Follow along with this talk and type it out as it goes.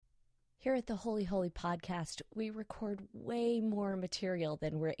Here at the Holy Holy Podcast, we record way more material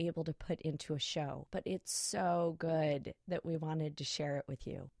than we're able to put into a show, but it's so good that we wanted to share it with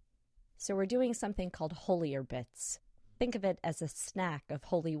you. So we're doing something called Holier Bits. Think of it as a snack of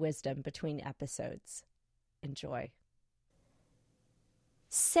holy wisdom between episodes. Enjoy.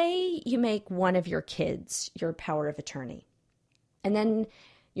 Say you make one of your kids your power of attorney, and then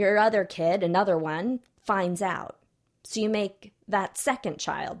your other kid, another one, finds out. So you make that second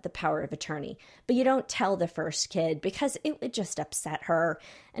child the power of attorney, but you don't tell the first kid because it would just upset her,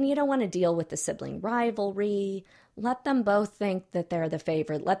 and you don't want to deal with the sibling rivalry. Let them both think that they're the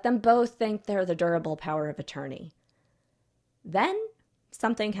favorite. Let them both think they're the durable power of attorney. Then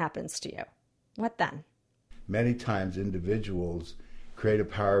something happens to you. What then? Many times individuals create a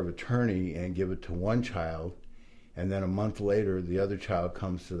power of attorney and give it to one child, and then a month later the other child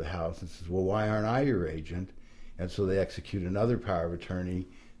comes to the house and says, well, why aren't I your agent? And so they execute another power of attorney,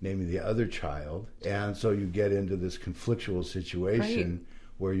 naming the other child. And so you get into this conflictual situation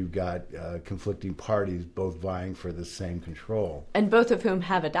where you've got conflicting parties both vying for the same control. And both of whom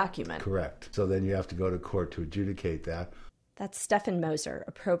have a document. Correct. So then you have to go to court to adjudicate that. That's Stephan Moser,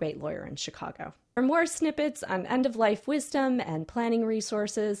 a probate lawyer in Chicago. For more snippets on end-of-life wisdom and planning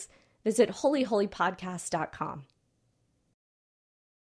resources, visit holyholypodcast.com.